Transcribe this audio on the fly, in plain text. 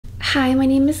Hi, my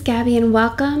name is Gabby and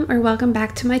welcome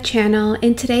back to my channel.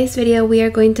 In today's video, we are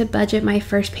going to budget my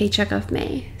first paycheck of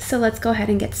May. So let's go ahead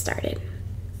and get started.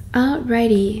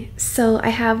 Alrighty, so I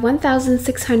have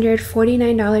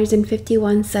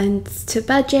 $1,649.51 to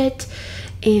budget,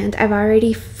 and I've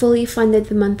already fully funded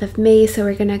the month of May, so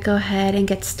we're gonna go ahead and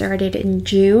get started in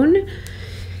June.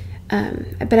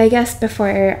 But I guess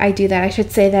before I do that, I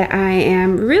should say that I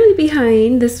am really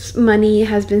behind. This money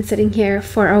has been sitting here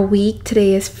for a week.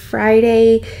 Today is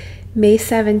Friday, May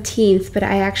 17th, but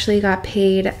I actually got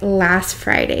paid last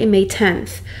Friday, May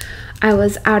 10th. I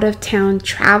was out of town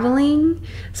traveling,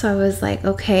 so I was like,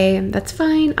 okay, that's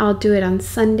fine. I'll do it on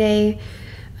Sunday,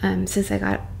 since I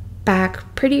got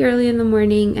back pretty early in the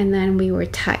morning and then we were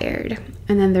tired.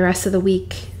 And then the rest of the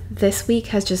week, this week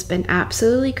has just been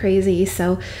absolutely crazy.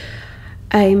 So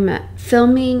I'm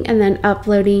filming and then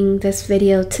uploading this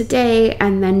video today,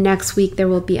 and then next week there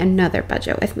will be another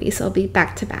budget with me, so it'll be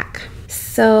back to back.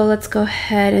 So let's go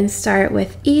ahead and start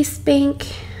with East Bank.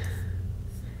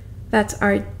 That's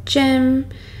our gym.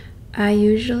 I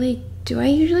usually do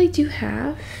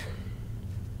half?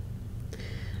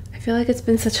 I feel like it's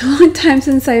been such a long time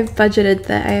since I've budgeted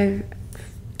that I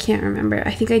can't remember.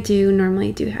 I think I do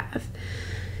normally do half.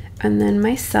 And then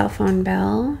my cell phone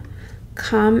bill.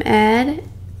 ComEd,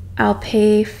 I'll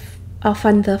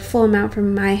fund the full amount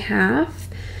from my half,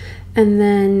 and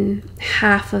then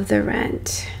half of the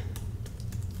rent.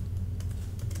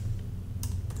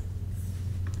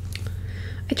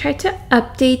 I tried to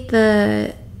update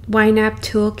the YNAB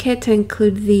toolkit to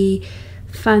include the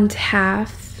fund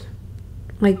half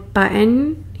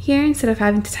button here instead of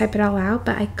having to type it all out,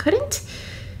 but I couldn't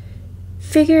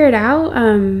figure it out.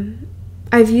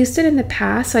 I've used it in the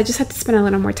past, so I just had to spend a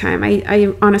little more time.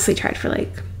 I honestly tried for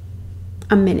like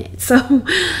a minute, so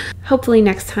hopefully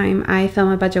next time I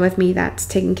film a budget with me, that's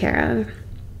taken care of.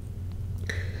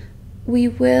 We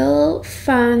will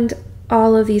fund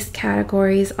all of these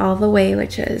categories all the way,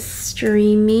 which is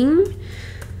streaming.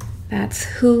 That's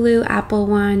Hulu, Apple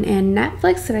One, and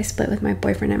Netflix that I split with my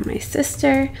boyfriend and my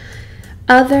sister.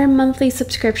 Other monthly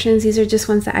subscriptions, these are just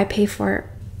ones that I pay for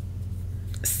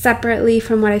separately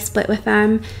from what I split with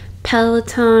them.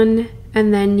 Peloton,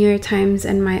 and then New York Times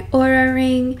and my Aura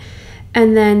Ring,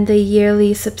 and then the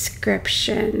yearly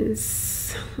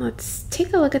subscriptions. Let's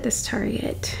take a look at this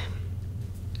Target.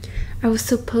 I was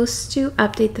supposed to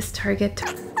update this Target.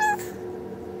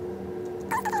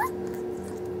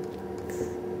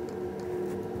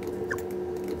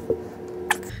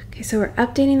 Okay, so we're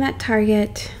updating that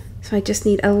Target. So I just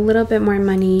need a little bit more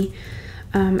money.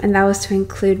 And that was to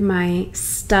include my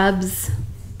Stubs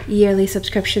yearly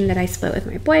subscription that I split with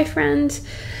my boyfriend.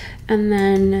 And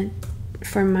then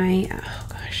for my,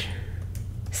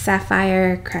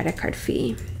 Sapphire credit card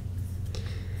fee.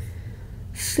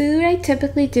 Food I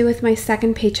typically do with my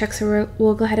second paycheck, so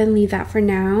we'll go ahead and leave that for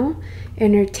now.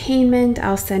 Entertainment,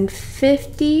 I'll send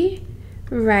 $50.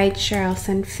 Rideshare, I'll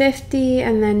send $50.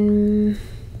 And then,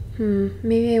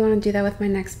 maybe I want to do that with my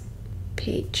next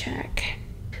paycheck.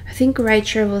 I think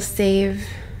rideshare will save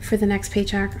for the next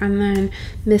paycheck, and then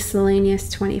miscellaneous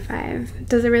 $25.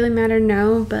 Does it really matter?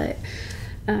 No, but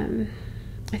I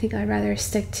think I'd rather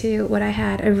stick to what I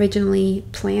had originally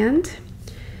planned.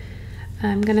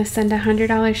 I'm gonna send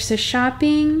 $100 to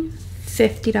shopping,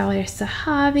 $50 to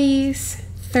hobbies,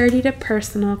 $30 to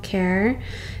personal care.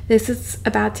 This is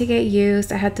about to get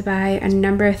used. I had to buy a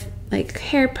number of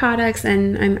hair products,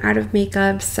 and I'm out of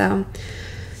makeup, so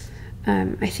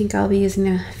I think I'll be using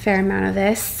a fair amount of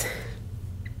this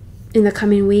in the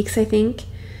coming weeks, I think.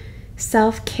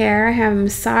 Self-care, I have a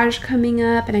massage coming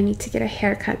up and I need to get a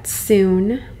haircut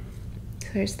soon. So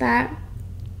there's that.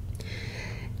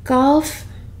 Golf,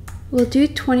 we'll do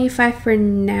 $25 for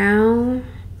now.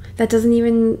 That doesn't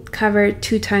even cover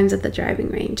 2 times at the driving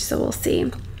range, so we'll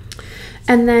see.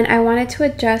 And then I wanted to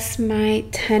adjust my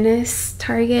tennis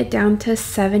target down to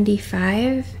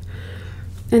 $75.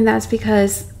 And that's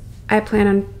because I plan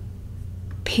on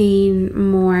paying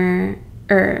more,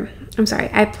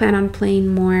 I plan on playing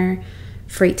more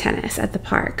free tennis at the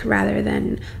park rather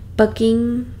than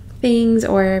booking things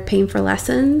or paying for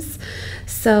lessons.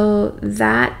 So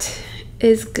that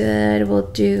is good. We'll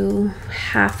do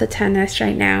half the tennis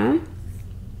right now.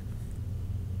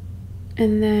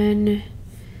 And then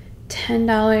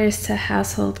 $10 to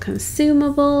household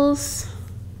consumables.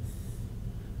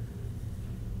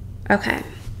 Okay.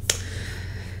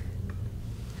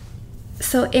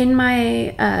 So in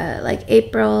my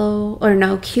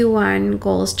Q1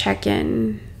 goals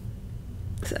check-in,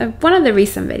 one of the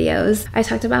recent videos, I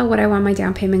talked about what I want my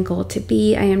down payment goal to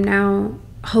be. I am now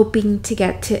hoping to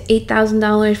get to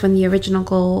 $8,000 when the original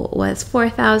goal was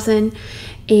 $4,000.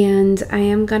 and I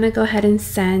am gonna go ahead and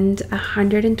send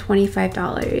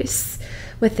 $125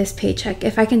 with this paycheck.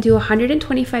 If I can do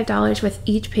 $125 with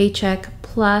each paycheck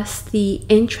plus the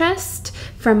interest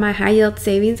from my high yield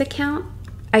savings account,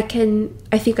 I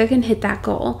think I can hit that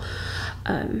goal.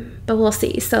 But we'll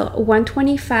see. So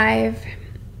 $125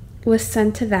 was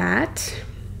sent to that.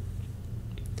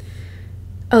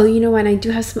 Oh, you know what? I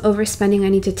do have some overspending I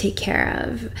need to take care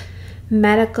of.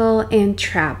 Medical and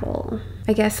travel.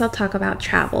 I guess I'll talk about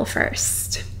travel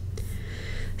first.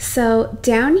 So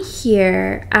down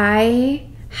here, I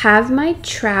have my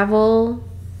travel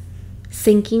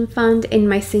sinking fund in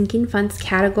my sinking funds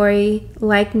category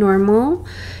like normal.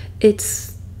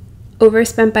 It's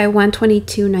overspent by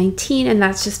 $122.19, and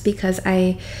that's just because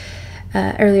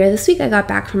earlier this week I got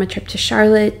back from a trip to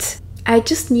Charlotte. I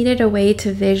just needed a way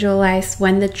to visualize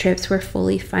when the trips were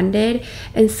fully funded,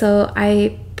 and so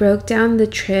I broke down the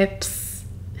trips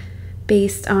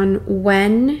based on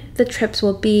when the trips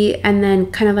will be and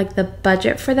then kind of like the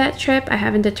budget for that trip. I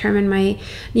haven't determined my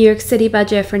New York City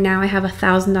budget. For now I have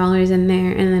 $1,000 in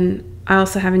there, and then I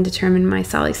also haven't determined my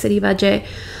Salt Lake City budget.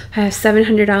 I have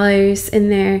 $700 in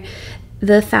there.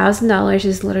 The $1,000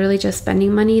 is literally just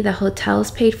spending money. The hotel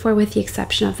is paid for with the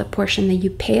exception of the portion that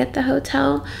you pay at the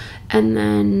hotel, and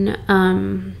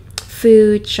then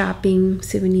food, shopping,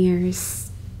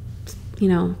 souvenirs, you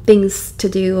know, things to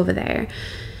do over there.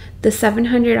 The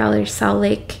 $700 Salt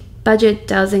Lake budget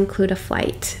does include a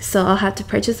flight, so I'll have to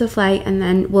purchase a flight, and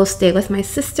then we'll stay with my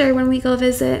sister when we go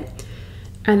visit,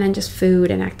 and then just food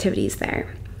and activities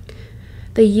there.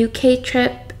 The UK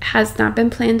trip has not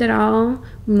been planned at all.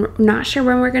 We're not sure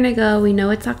when we're gonna go. We know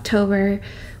it's October.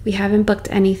 We haven't booked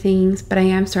anything, but I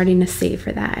am starting to save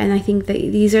for that, and I think that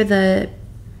these are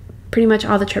pretty much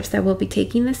all the trips that we'll be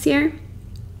taking this year.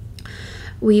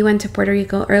 We went to Puerto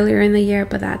Rico earlier in the year,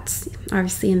 but that's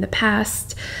obviously in the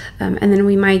past. And then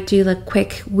we might do the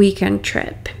quick weekend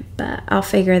trip, but I'll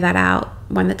figure that out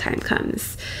when the time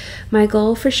comes. My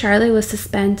goal for Charlotte was to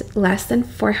spend less than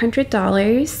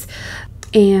 $400.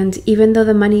 And even though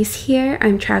the money's here,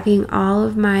 I'm tracking all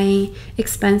of my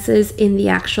expenses in the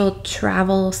actual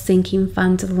travel sinking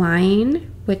fund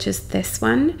line, which is this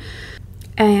one.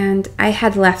 And I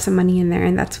had left some money in there,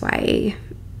 and that's why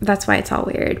it's all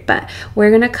weird. But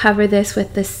we're gonna cover this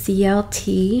with the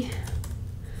CLT.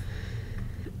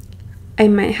 I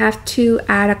might have to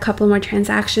add a couple more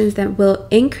transactions that will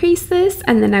increase this,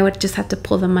 and then I would just have to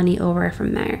pull the money over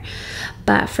from there.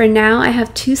 But for now, I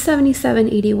have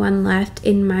 $277.81 left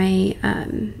in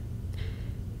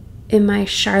my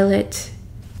Charlotte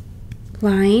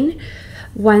line.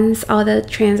 Once all the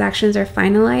transactions are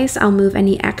finalized, I'll move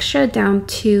any extra down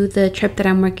to the trip that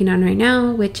I'm working on right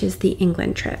now, which is the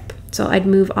England trip. So I'd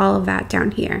move all of that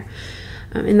down here.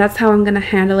 And that's how I'm gonna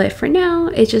handle it for now.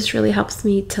 It just really helps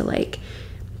me to like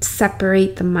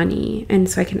separate the money, and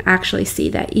so I can actually see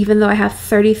that even though I have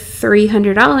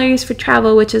 $3,300 for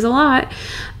travel, which is a lot,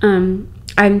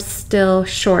 I'm still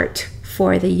short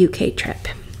for the UK trip.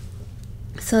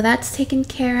 So that's taken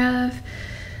care of.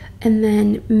 And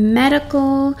then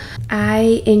medical,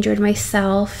 I injured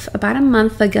myself about a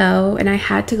month ago, and I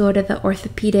had to go to the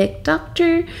orthopedic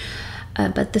doctor.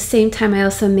 But at the same time, I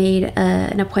also made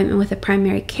an appointment with a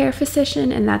primary care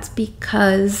physician, and that's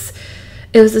because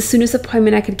it was the soonest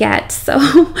appointment I could get. So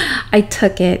I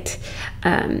took it.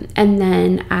 And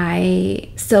then I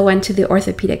still went to the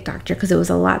orthopedic doctor because it was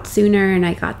a lot sooner, and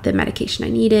I got the medication I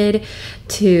needed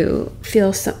to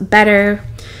feel better.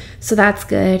 So that's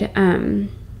good.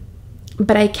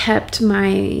 But I kept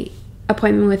my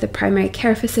appointment with a primary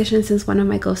care physician since one of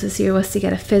my goals this year was to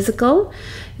get a physical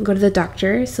and go to the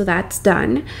doctor. So that's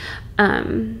done.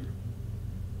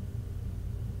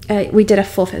 We did a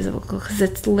full physical because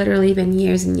it's literally been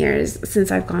years and years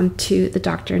since I've gone to the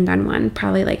doctor and done one,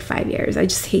 probably like 5 years. I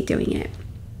just hate doing it.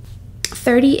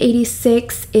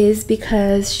 3086 is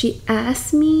because she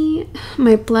asked me,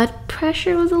 my blood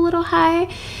pressure was a little high,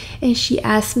 and she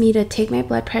asked me to take my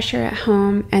blood pressure at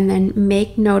home and then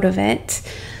make note of it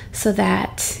so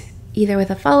that either with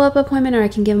a follow-up appointment or I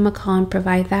can give them a call and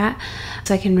provide that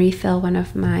so I can refill one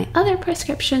of my other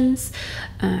prescriptions.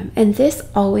 And this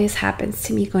always happens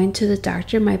to me going to the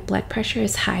doctor. My blood pressure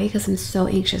is high because I'm so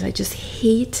anxious. I just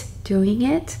hate doing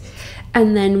it.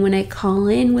 And then when I call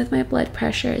in with my blood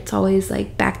pressure, it's always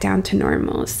like back down to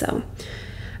normal. So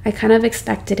I kind of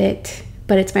expected it,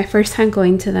 but it's my first time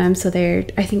going to them, so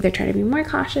I think they're trying to be more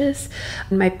cautious.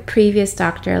 My previous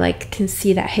doctor like can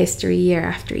see that history year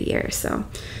after year. So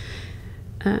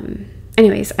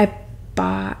anyways, I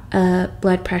bought a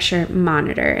blood pressure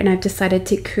monitor, and I've decided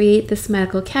to create this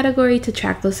medical category to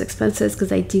track those expenses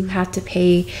because I do have to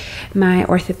pay my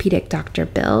orthopedic doctor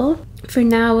bill. For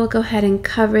now, we'll go ahead and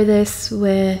cover this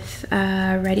with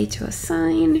ready to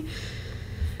assign.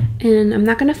 And I'm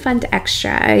not going to fund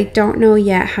extra. I don't know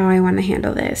yet how I want to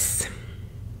handle this.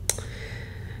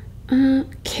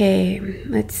 Okay,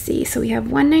 let's see. So we have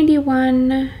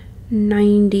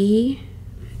 $191.90.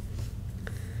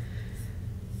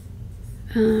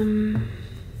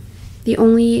 The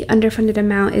only underfunded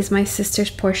amount is my sister's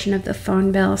portion of the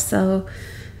phone bill, so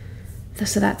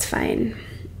that's fine.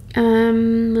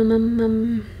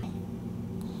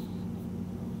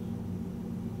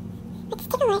 Let's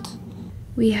take a look.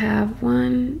 We have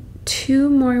 2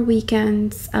 more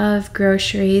weekends of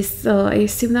groceries, so I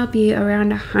assume that'll be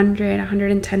around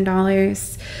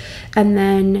 $110, and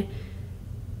then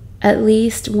at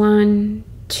least 1,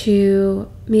 2,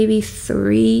 maybe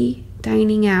 3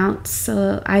 dining out.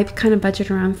 So I kind of budget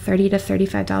around $30 to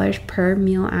 $35 per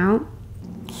meal out.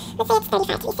 Let's say it's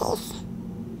 35 to be safe.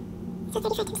 So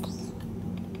 35 times 3.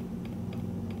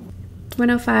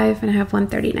 105, and I have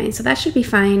 139, so that should be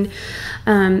fine.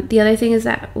 The other thing is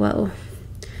that, well,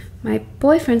 my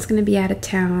boyfriend's gonna be out of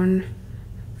town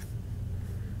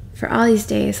for all these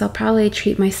days. I'll probably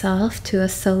treat myself to a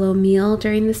solo meal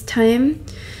during this time,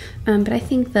 but I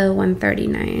think the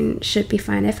 139 should be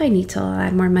fine. If I need to, I'll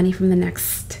add more money from the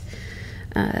next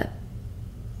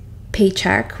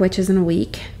paycheck, which is in a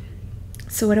week.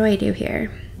 So what do I do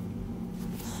here?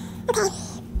 Okay.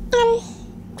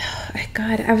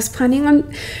 God, I was planning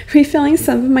on refilling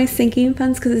some of my sinking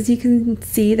funds because, as you can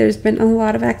see, there's been a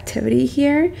lot of activity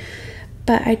here,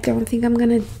 but I don't think I'm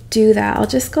gonna do that. I'll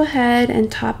just go ahead and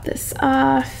top this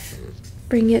off,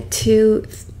 bring it to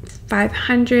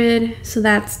 500, so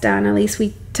that's done. At least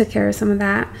we took care of some of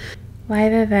that.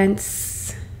 Live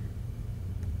events,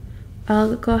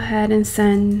 I'll go ahead and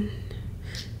send,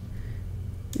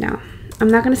 no, I'm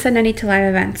not gonna send any to live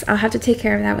events. I'll have to take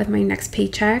care of that with my next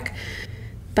paycheck.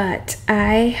 But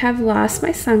I have lost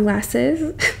my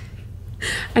sunglasses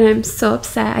and I'm so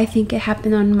upset. I think it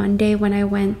happened on Monday when I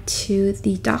went to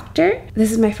the doctor.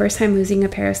 This is my first time losing a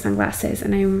pair of sunglasses,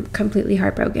 and I'm completely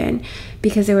heartbroken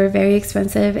because they were very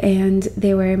expensive and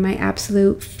they were my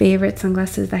absolute favorite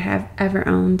sunglasses that I have ever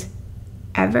owned,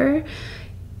 ever.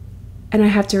 And I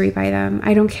have to rebuy them.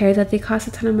 I don't care that they cost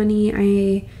a ton of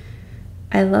money.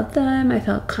 I love them. I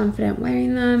felt confident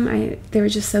wearing them. They were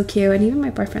just so cute, and even my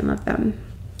boyfriend loved them.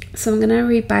 So I'm gonna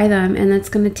rebuy them, and that's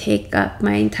gonna take up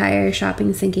my entire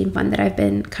shopping sinking fund that I've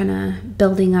been kind of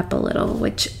building up a little,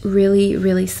 which really,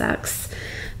 really sucks.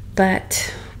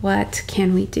 But what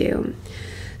can we do?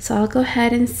 So I'll go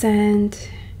ahead and send,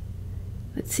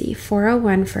 let's see,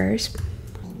 401 first.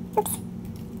 Oops.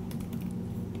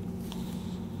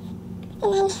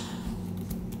 And then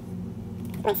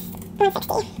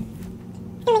 160.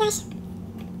 Oh my gosh.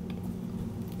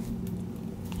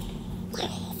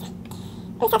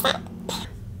 I'm so sad.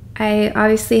 I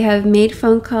obviously have made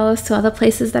phone calls to all the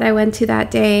places that I went to that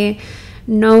day.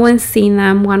 No one's seen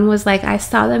them. One was like, I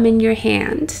saw them in your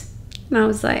hand. And I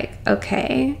was like,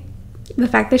 okay. The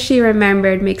fact that she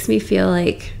remembered makes me feel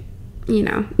like, you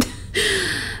know,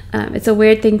 it's a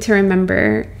weird thing to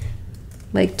remember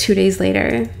like 2 days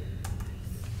later.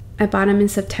 I bought them in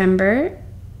September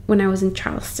when I was in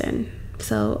Charleston.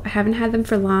 So I haven't had them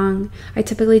for long. I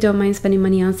typically don't mind spending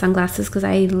money on sunglasses because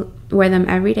I wear them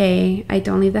every day. I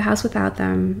don't leave the house without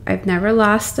them. I've never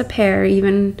lost a pair,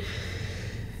 even,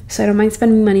 so I don't mind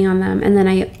spending money on them. And then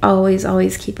I always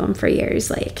keep them for years.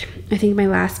 Like, I think my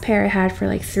last pair I had for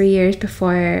like 3 years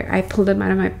before I pulled them out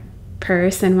of my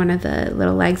purse and one of the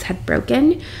little legs had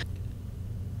broken.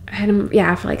 I had them,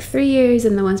 yeah, for like 3 years,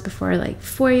 and the ones before like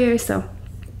 4 years. So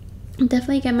I'll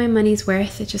definitely get my money's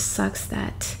worth. It just sucks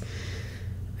that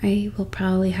I will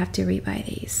probably have to rebuy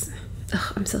these.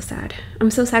 Ugh, I'm so sad. I'm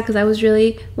so sad because I was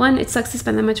really, one, it sucks to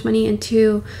spend that much money, and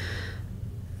two,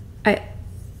 I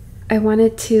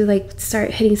wanted to like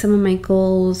start hitting some of my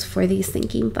goals for these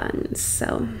sinking funds.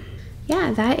 So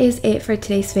yeah, that is it for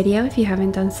today's video. If you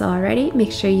haven't done so already,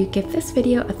 make sure you give this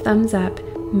video a thumbs up.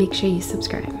 Make sure you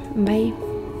subscribe. Bye.